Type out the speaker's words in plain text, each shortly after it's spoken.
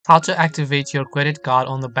How to activate your credit card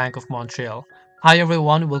on the Bank of Montreal. Hi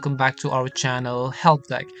everyone, welcome back to our channel Help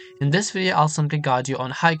Deck. In this video, I'll simply guide you on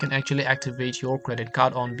how you can actually activate your credit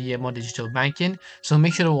card on BMO digital banking, so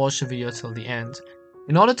make sure to watch the video till the end.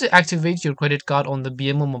 In order to activate your credit card on the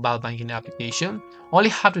BMO mobile banking application, all you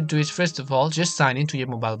have to do is first of all just sign into your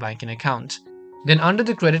mobile banking account. Then under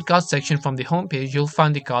the credit card section from the home page, you'll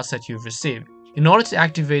find the cards that you've received. In order to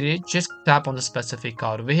activate it, just tap on the specific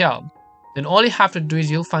card over here. Then all you have to do is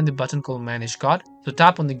you'll find the button called Manage Card. So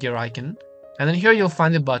tap on the gear icon, and then here you'll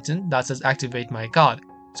find the button that says Activate My Card.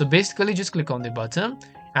 So basically just click on the button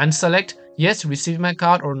and select yes, received my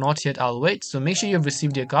card, or not yet, I'll wait. So make sure you've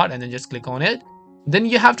received your card and then just click on it. Then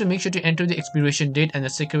you have to make sure to enter the expiration date and the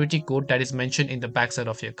security code that is mentioned in the backside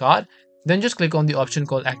of your card. Then just click on the option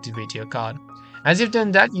called Activate Your Card. As you've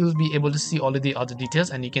done that, you'll be able to see all of the other details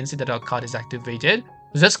and you can see that our card is activated.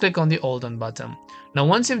 So just click on the All Done button. Now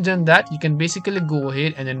once you've done that, you can basically go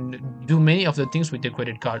ahead and then do many of the things with your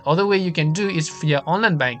credit card. Other way you can do is via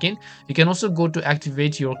online banking. You can also go to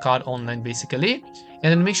activate your card online basically,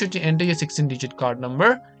 and then make sure to enter your 16-digit card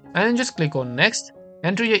number and then just click on Next,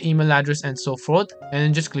 enter your email address and so forth, and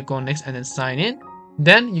then just click on Next and then sign in.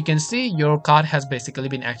 Then you can see your card has basically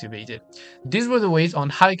been activated. These were the ways on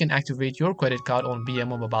how you can activate your credit card on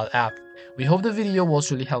BMO mobile app. We hope the video was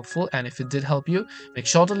really helpful, and if it did help you, make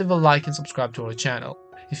sure to leave a like and subscribe to our channel.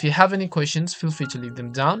 If you have any questions, feel free to leave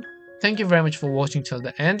them down. Thank you very much for watching till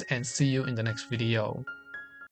the end, and see you in the next video.